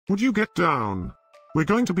Would you get down? We're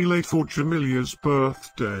going to be late for Jamilya's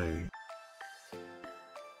birthday.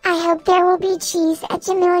 I hope there will be cheese at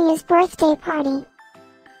Jamilya's birthday party.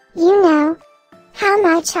 You know how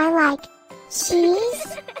much I like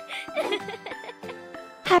cheese.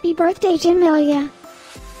 Happy birthday, Jamilya.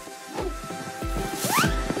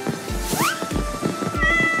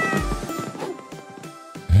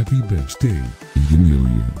 Happy birthday,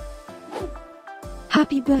 Jamilya.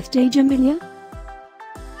 Happy birthday, Jamilya.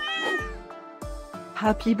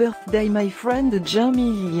 Happy birthday, my friend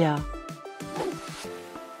Jamilya.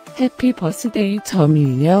 Happy birthday,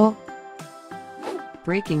 Jamilya.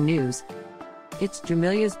 Breaking news. It's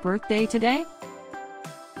Jamilya's birthday today?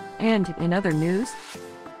 And in other news,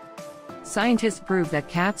 scientists prove that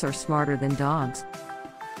cats are smarter than dogs.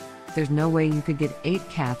 There's no way you could get 8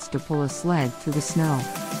 cats to pull a sled through the snow.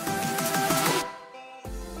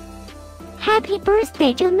 Happy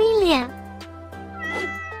birthday, Jamilya.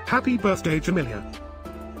 Happy birthday, Jamilya.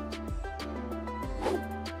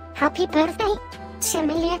 Happy birthday,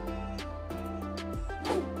 Jamilya.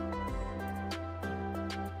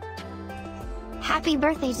 Happy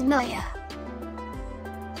birthday, Jamilya.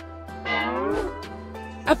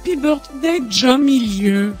 Happy birthday,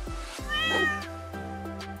 Jamilya.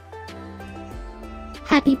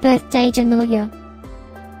 Happy birthday, Jamilya.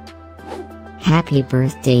 Happy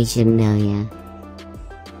birthday, Jamilya.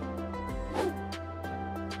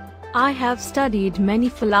 I have studied many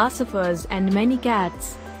philosophers and many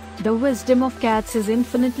cats. The wisdom of cats is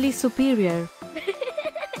infinitely superior.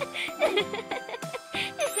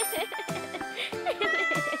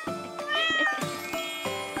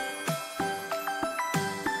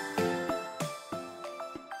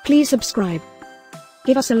 Please subscribe,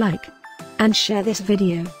 give us a like, and share this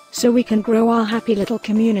video, so we can grow our happy little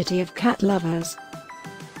community of cat lovers.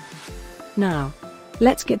 Now,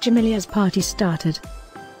 let's get Jamilya's party started.